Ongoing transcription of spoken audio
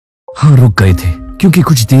हाँ, रुक गए थे क्योंकि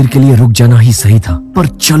कुछ देर के लिए रुक जाना ही सही था, पर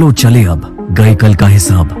चलो चले अब। गए कल का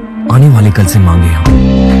हिसाब आने वाले कल से मांगे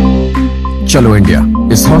हम। चलो इंडिया,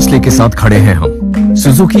 इस हौसले के साथ खड़े हैं हम।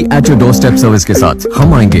 Suzuki at your door step service के साथ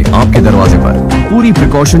हम आएंगे आपके दरवाजे पर, पूरी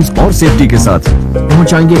प्रिकॉशंस और सेफ्टी के साथ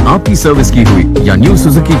पहुंचाएंगे आपकी सर्विस की हुई या न्यू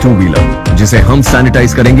सुजुकी 2 व्हीलर, जिसे हम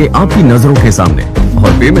सैनिटाइज करेंगे आपकी नजरों के सामने,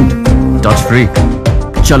 और पेमेंट टच फ्री।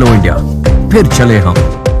 चलो इंडिया, फिर चले हम।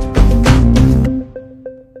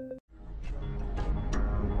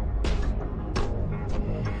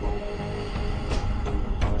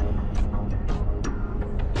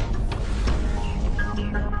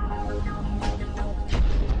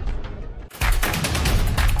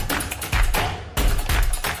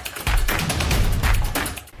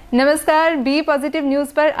 नमस्कार, बी पॉजिटिव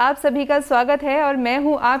न्यूज़ पर आप सभी का स्वागत है और मैं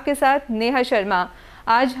हूं आपके साथ नेहा शर्मा।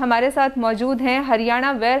 आज हमारे साथ मौजूद हैं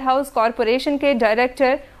हरियाणा वेयर हाउस कॉरपोरेशन के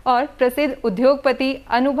डायरेक्टर और प्रसिद्ध उद्योगपति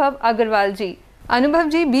अनुभव अग्रवाल जी। अनुभव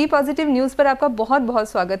जी, बी पॉजिटिव न्यूज़ पर आपका बहुत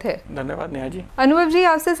बहुत स्वागत है। धन्यवाद नेहा जी। अनुभव जी,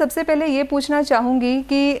 आपसे सबसे पहले ये पूछना चाहूँगी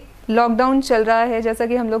कि लॉकडाउन चल रहा है, जैसा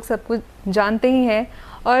कि हम लोग सब कुछ जानते ही हैं,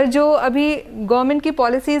 और जो अभी गवर्नमेंट की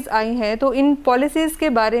पॉलिसीज़ आई हैं, तो इन पॉलिसीज़ के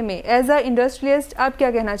बारे में एज अ इंडस्ट्रियलिस्ट आप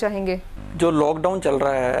क्या कहना चाहेंगे? जो लॉकडाउन चल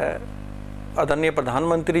रहा है, आदरणीय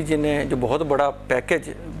प्रधानमंत्री जी ने जो बहुत बड़ा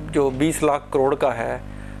पैकेज जो 20 लाख करोड़ का है,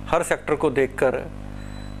 हर सेक्टर को देखकर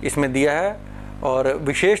इसमें दिया है, और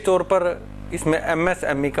विशेष तौर पर इसमें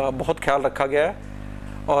एमएसएमई का बहुत ख्याल रखा गया है।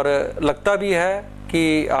 और लगता भी है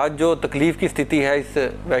कि आज जो तकलीफ़ की स्थिति है इस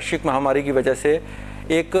वैश्विक महामारी की वजह से,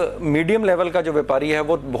 एक मीडियम लेवल का जो व्यापारी है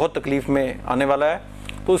वो बहुत तकलीफ में आने वाला है,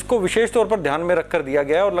 तो उसको विशेष तौर पर ध्यान में रखकर दिया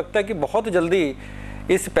गया है। और लगता है कि बहुत जल्दी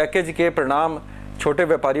इस पैकेज के परिणाम छोटे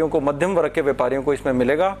व्यापारियों को, मध्यम वर्ग के व्यापारियों को इसमें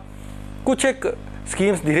मिलेगा। कुछ एक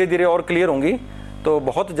स्कीम्स धीरे धीरे और क्लियर होंगी, तो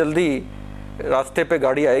बहुत जल्दी रास्ते पे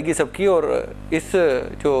गाड़ी आएगी सबकी, और इस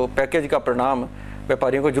जो पैकेज का परिणाम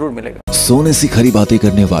व्यापारियों को जरूर मिलेगा। सोने से खरी बातें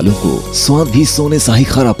करने वालों को स्वाद भी सोने सा ही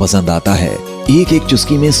खरा पसंद आता है। एक एक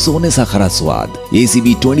चुस्की में सोने सा खरा स्वाद।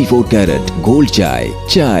 ACB 24 कैरेट गोल्ड चाय,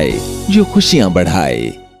 चाय जो खुशियां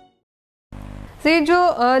बढ़ाए। से जो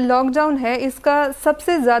लॉकडाउन है, इसका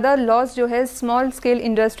सबसे ज़्यादा लॉस जो है स्मॉल स्केल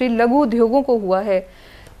इंडस्ट्री, लघु उद्योगों को हुआ है,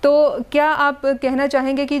 तो क्या आप कहना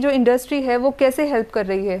चाहेंगे कि जो इंडस्ट्री है वो कैसे हेल्प कर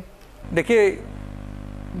रही है? देखिए,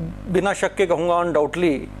 बिना शक के कहूँगा,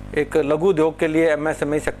 अनडाउटली एक लघु उद्योग के लिए,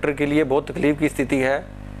 एमएसएमई सेक्टर के लिए बहुत तकलीफ की स्थिति है,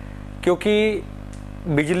 क्योंकि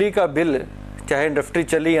बिजली का बिल, चाहे इंडस्ट्री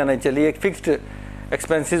चली या नहीं चली, एक फिक्स्ड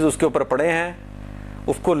एक्सपेंसेस उसके ऊपर पड़े हैं।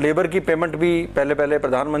 उसको लेबर की पेमेंट भी पहले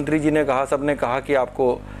प्रधानमंत्री जी ने कहा, सब ने कहा कि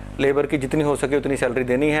आपको लेबर की जितनी हो सके उतनी सैलरी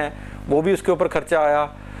देनी है, वो भी उसके ऊपर खर्चा आया।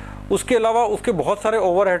 उसके अलावा उसके बहुत सारे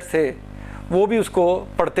ओवरहेड्स थे, वो भी उसको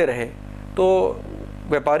पड़ते रहे। तो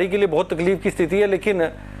व्यापारी के लिए बहुत तकलीफ की स्थिति है, लेकिन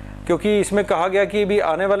क्योंकि इसमें कहा गया कि भी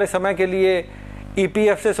आने वाले समय के लिए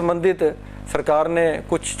EPF से संबंधित सरकार ने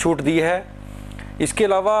कुछ छूट दी है। इसके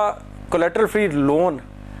अलावा कोलेटरल फ्री लोन,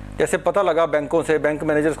 जैसे पता लगा बैंकों से, बैंक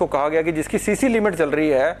मैनेजर्स को कहा गया कि जिसकी CC लिमिट चल रही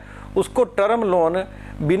है उसको टर्म लोन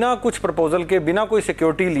बिना कुछ प्रपोजल के, बिना कोई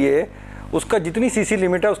सिक्योरिटी लिए, उसका जितनी CC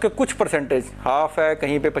लिमिट है उसके कुछ परसेंटेज, हाफ है,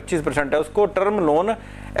 कहीं पे 25% है, उसको टर्म लोन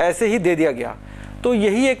ऐसे ही दे दिया गया। तो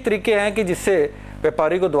यही एक तरीके हैं कि जिससे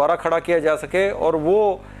व्यापारी को दोबारा खड़ा किया जा सके, और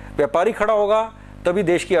वो व्यापारी खड़ा होगा तभी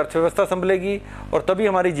देश की अर्थव्यवस्था संभलेगी, और तभी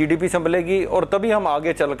हमारी GDP संभलेगी, और तभी हम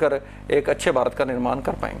आगे चलकर एक अच्छे भारत का निर्माण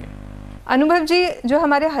कर पाएंगे। अनुभव जी, जो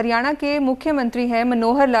हमारे हरियाणा के मुख्यमंत्री हैं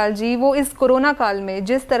मनोहर लाल जी, वो इस कोरोना काल में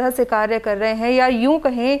जिस तरह से कार्य कर रहे हैं, या यूं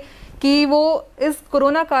कहें कि वो इस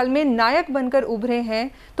कोरोना काल में नायक बनकर उभरे हैं,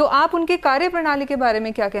 तो आप उनकी कार्य प्रणाली के बारे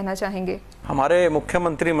में क्या कहना चाहेंगे? हमारे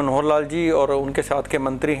मुख्यमंत्री मनोहर लाल जी और उनके साथ के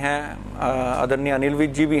मंत्री हैं, आदरणीय अनिल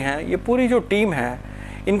विज जी भी हैं, ये पूरी जो टीम है,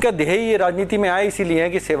 इनका ध्येय ये राजनीति में आए इसीलिए है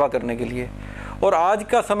कि सेवा करने के लिए। और आज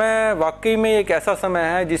का समय वाकई में एक ऐसा समय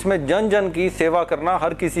है जिसमें जन जन की सेवा करना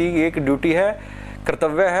हर किसी की एक ड्यूटी है,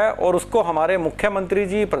 कर्तव्य है, और उसको हमारे मुख्यमंत्री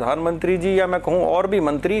जी, प्रधानमंत्री जी, या मैं कहूँ और भी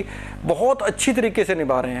मंत्री बहुत अच्छी तरीके से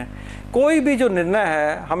निभा रहे हैं। कोई भी जो निर्णय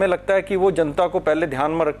है, हमें लगता है कि वो जनता को पहले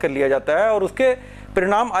ध्यान में रख कर लिया जाता है, और उसके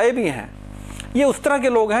परिणाम आए भी हैं। ये उस तरह के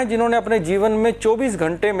लोग हैं जिन्होंने अपने जीवन में 24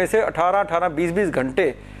 घंटे में से 18-18, 20-20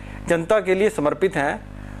 घंटे जनता के लिए समर्पित हैं,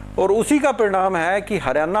 और उसी का परिणाम है कि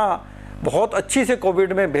हरियाणा बहुत अच्छी से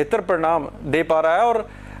कोविड में बेहतर परिणाम दे पा रहा है, और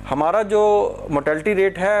हमारा जो मोर्टेलिटी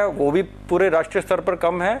रेट है वो भी पूरे राष्ट्रीय स्तर पर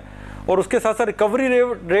कम है, और उसके साथ साथ रिकवरी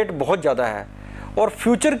रेट बहुत ज़्यादा है। और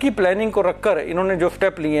फ्यूचर की प्लानिंग को रखकर इन्होंने जो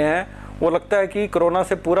स्टेप लिए हैं, वो लगता है कि कोरोना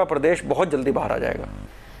से पूरा प्रदेश बहुत जल्दी बाहर आ जाएगा।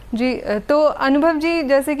 जी, तो अनुभव जी,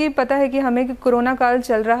 जैसे कि पता है कि हमें कि कोरोना काल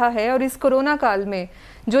चल रहा है और इस कोरोना काल में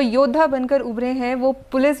जो योद्धा बनकर उभरे हैं वो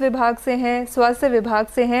पुलिस विभाग से हैं, स्वास्थ्य विभाग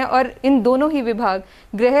से हैं, और इन दोनों ही विभाग,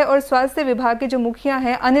 गृह और स्वास्थ्य विभाग के जो मुखिया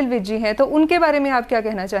हैं अनिल विज जी हैं, तो उनके बारे में आप क्या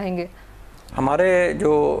कहना चाहेंगे? हमारे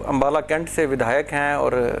जो अम्बाला कैंट से विधायक हैं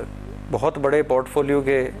और बहुत बड़े पोर्टफोलियो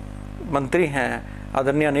के मंत्री हैं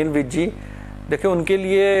आदरणीय अनिल विज जी, देखिए उनके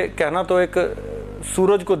लिए कहना तो एक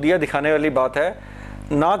सूरज को दिया दिखाने वाली बात है।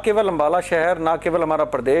 ना केवल अम्बाला शहर, ना केवल हमारा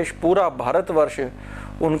प्रदेश, पूरा भारतवर्ष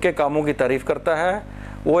उनके कामों की तारीफ़ करता है।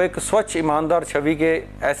 वो एक स्वच्छ ईमानदार छवि के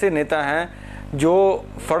ऐसे नेता हैं जो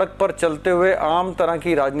सड़क पर चलते हुए आम तरह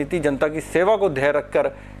की राजनीति, जनता की सेवा को ध्येय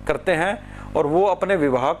रखकर करते हैं और वो अपने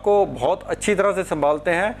विभाग को बहुत अच्छी तरह से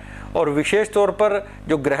संभालते हैं। और विशेष तौर पर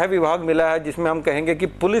जो गृह विभाग मिला है, जिसमें हम कहेंगे कि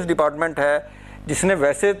पुलिस डिपार्टमेंट है, जिसने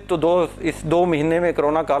वैसे तो इस 2 महीने में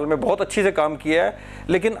कोरोना काल में बहुत अच्छी से काम किया है,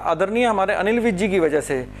 लेकिन आदरणीय हमारे अनिल विज जी की वजह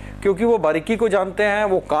से, क्योंकि वो बारीकी को जानते हैं,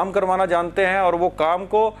 वो काम करवाना जानते हैं और वो काम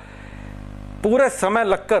को पूरे समय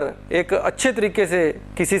लगकर एक अच्छे तरीके से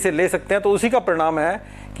किसी से ले सकते हैं, तो उसी का परिणाम है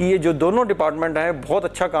कि ये जो दोनों डिपार्टमेंट हैं बहुत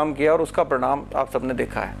अच्छा काम किया और उसका परिणाम आप सबने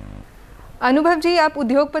देखा है। अनुभव जी, आप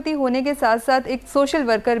उद्योगपति होने के साथ साथ एक सोशल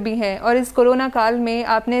वर्कर भी हैं और इस कोरोना काल में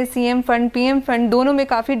आपने सीएम फंड, पीएम फंड दोनों में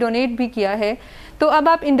काफ़ी डोनेट भी किया है, तो अब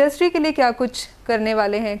आप इंडस्ट्री के लिए क्या कुछ करने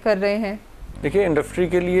वाले हैं, कर रहे हैं? देखिए, इंडस्ट्री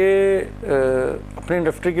के लिए अपनी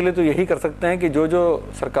इंडस्ट्री के लिए तो यही कर सकते हैं कि जो जो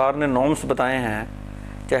सरकार ने नॉर्म्स बताए हैं,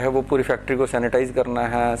 चाहे वो पूरी फैक्ट्री को सैनिटाइज़ करना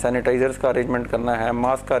है, सैनिटाइज़र्स का अरेंजमेंट करना है,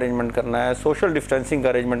 मास्क का अरेंजमेंट करना है, सोशल डिस्टेंसिंग का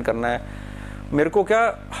अरेंजमेंट करना है, मेरे को क्या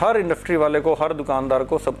हर इंडस्ट्री वाले को, हर दुकानदार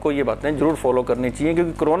को, सबको ये बातें ज़रूर फॉलो करनी चाहिए,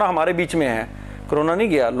 क्योंकि कोरोना हमारे बीच में है। कोरोना नहीं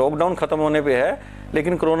गया, लॉकडाउन ख़त्म होने पे है,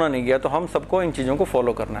 लेकिन कोरोना नहीं गया, तो हम सबको इन चीज़ों को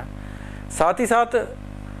फॉलो करना है। साथ ही साथ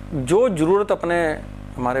जो ज़रूरत अपने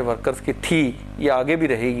हमारे वर्कर्स की थी या आगे भी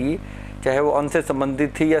रहेगी, चाहे वो अन्न से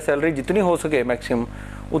संबंधित थी या सैलरी जितनी हो सके मैक्सिमम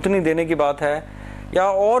उतनी देने की बात है, या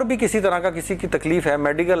और भी किसी तरह का किसी की तकलीफ़ है,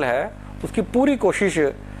 मेडिकल है, उसकी पूरी कोशिश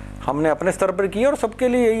हमने अपने स्तर पर की और सबके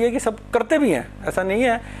लिए यही है कि सब करते भी हैं। ऐसा नहीं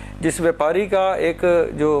है, जिस व्यापारी का एक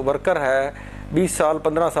जो वर्कर है 20 साल,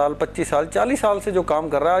 15 साल, 25 साल, 40 साल से जो काम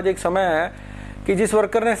कर रहा है, आज एक समय है कि जिस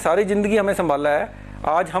वर्कर ने सारी ज़िंदगी हमें संभाला है,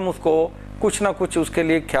 आज हम उसको कुछ ना कुछ उसके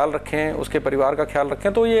लिए ख्याल रखें, उसके परिवार का ख्याल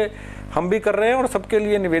रखें। तो ये हम भी कर रहे हैं और सबके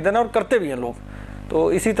लिए निवेदन है और करते भी हैं लोग।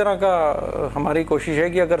 तो इसी तरह का हमारी कोशिश है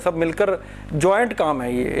कि अगर सब मिलकर, जॉइंट काम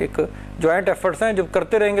है, ये एक जॉइंट एफर्ट्स हैं, जब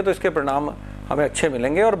करते रहेंगे तो इसके परिणाम हमें अच्छे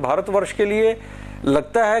मिलेंगे। और भारतवर्ष के लिए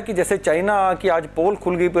लगता है कि जैसे चाइना की आज पोल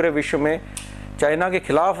खुल गई पूरे विश्व में, चाइना के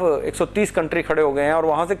खिलाफ 130 कंट्री खड़े हो गए हैं और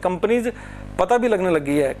वहाँ से कंपनीज पता भी लगने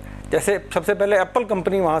लगी है। जैसे सबसे पहले एप्पल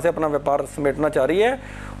कंपनी वहाँ से अपना व्यापार समेटना चाह रही है,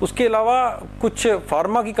 उसके अलावा कुछ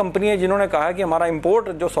फार्मा की कंपनी है जिन्होंने कहा है कि हमारा इंपोर्ट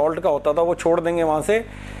जो सॉल्ट का होता था वो छोड़ देंगे वहाँ से।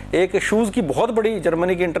 एक शूज़ की बहुत बड़ी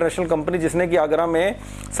जर्मनी की इंटरनेशनल कंपनी जिसने कि आगरा में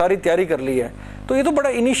सारी तैयारी कर ली है। तो ये तो बड़ा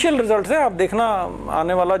इनिशियल रिजल्ट है, आप देखना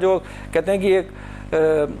आने वाला जो कहते हैं कि एक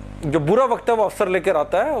जो बुरा वक्त है वो अवसर लेकर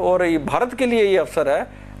आता है, और ये भारत के लिए ये अवसर है।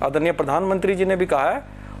 आदरणीय प्रधानमंत्री जी ने भी कहा है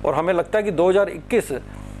और हमें लगता है कि 2021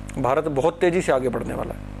 भारत बहुत तेज़ी से आगे बढ़ने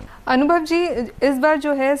वाला है। अनुभव जी, इस बार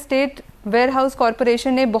जो है स्टेट वेयर हाउस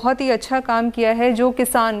कॉरपोरेशन ने बहुत ही अच्छा काम किया है। जो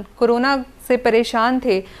किसान कोरोना से परेशान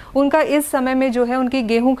थे, उनका इस समय में जो है उनकी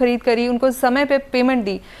गेहूं खरीद करी, उनको समय पे पेमेंट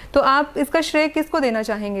दी, तो आप इसका श्रेय किसको देना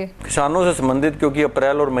चाहेंगे? किसानों से संबंधित, क्योंकि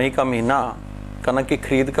अप्रैल और मई का महीना कनक की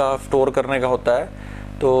खरीद का स्टोर करने का होता है,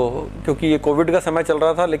 तो क्योंकि ये कोविड का समय चल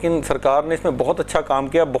रहा था, लेकिन सरकार ने इसमें बहुत अच्छा काम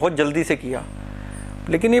किया, बहुत जल्दी से किया।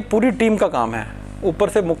 लेकिन ये पूरी टीम का काम है, ऊपर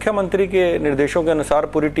से मुख्यमंत्री के निर्देशों के अनुसार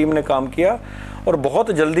पूरी टीम ने काम किया और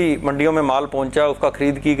बहुत जल्दी मंडियों में माल पहुंचा, उसका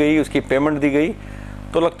खरीद की गई, उसकी पेमेंट दी गई।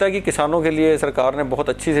 तो लगता है कि किसानों के लिए सरकार ने बहुत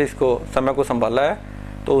अच्छी से इसको समय को संभाला है,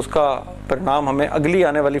 तो उसका परिणाम हमें अगली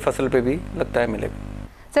आने वाली फसल पे भी लगता है मिलेगा।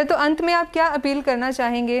 सर, तो अंत में आप क्या अपील करना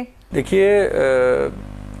चाहेंगे? देखिए,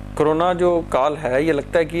 कोरोना जो काल है ये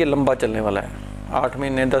लगता है कि ये लंबा चलने वाला है, 8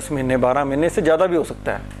 महीने, 10 महीने, 12 महीने से ज़्यादा भी हो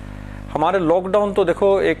सकता है। हमारे लॉकडाउन तो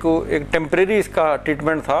देखो एक टेम्परेरी इसका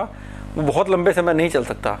ट्रीटमेंट था, वो बहुत लंबे समय नहीं चल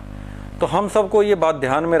सकता। तो हम सबको ये बात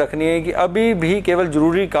ध्यान में रखनी है कि अभी भी केवल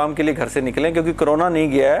ज़रूरी काम के लिए घर से निकलें, क्योंकि कोरोना नहीं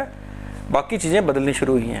गया है, बाकी चीज़ें बदलनी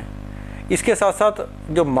शुरू हुई हैं। इसके साथ साथ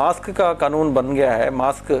जो मास्क का कानून बन गया है,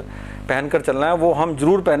 मास्क पहनकर चलना है, वो हम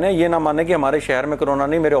ज़रूर पहने। ये ना माने कि हमारे शहर में कोरोना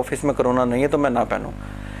नहीं, मेरे ऑफिस में कोरोना नहीं है तो मैं ना पहनूँ।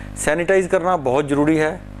 सैनिटाइज़ करना बहुत ज़रूरी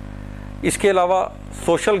है। इसके अलावा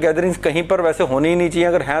सोशल गैदरिंग्स कहीं पर वैसे होनी ही नहीं चाहिए,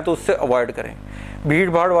 अगर हैं तो उससे अवॉइड करें। भीड़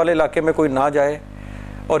भाड़ वाले इलाके में कोई ना जाए,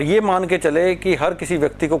 और ये मान के चले कि हर किसी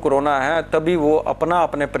व्यक्ति को कोरोना है तभी वो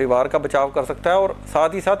अपने परिवार का बचाव कर सकता है और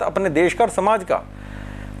साथ ही साथ अपने देश का और समाज का।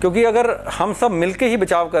 क्योंकि अगर हम सब मिलके ही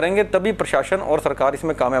बचाव करेंगे तभी प्रशासन और सरकार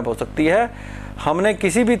इसमें कामयाब हो सकती है। हमने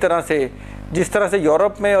किसी भी तरह से, जिस तरह से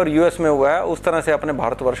यूरोप में और यूएस में हुआ है, उस तरह से अपने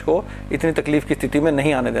भारतवर्ष को इतनी तकलीफ की स्थिति में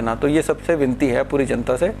नहीं आने देना। तो ये सबसे विनती है पूरी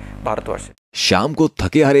जनता से, भारतवर्ष से। शाम को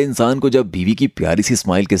थके हारे इंसान को जब बीवी की प्यारी सी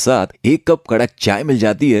स्माइल के साथ एक कप कड़क चाय मिल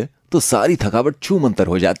जाती है तो सारी थकावट छू मंतर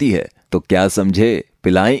हो जाती है। तो क्या समझे,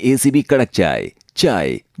 पिलाएं एसीबी कड़क चाय,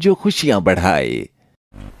 चाय जो खुशियां बढ़ाए।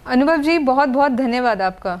 अनुभव जी, बहुत बहुत धन्यवाद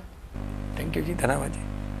आपका। थैंक यू जी, धन्यवाद जी।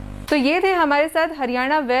 तो ये थे हमारे साथ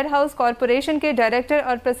हरियाणा वेयर हाउस कॉरपोरेशन के डायरेक्टर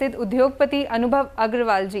और प्रसिद्ध उद्योगपति अनुभव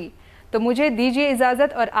अग्रवाल जी। तो मुझे दीजिए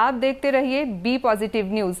इजाज़त और आप देखते रहिए बी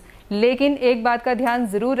पॉजिटिव न्यूज़। लेकिन एक बात का ध्यान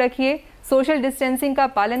ज़रूर रखिए, सोशल डिस्टेंसिंग का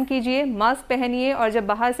पालन कीजिए, मास्क पहनिए और जब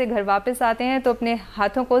बाहर से घर वापस आते हैं तो अपने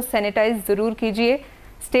हाथों को सैनिटाइज ज़रूर कीजिए।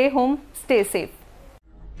 Stay home, stay safe.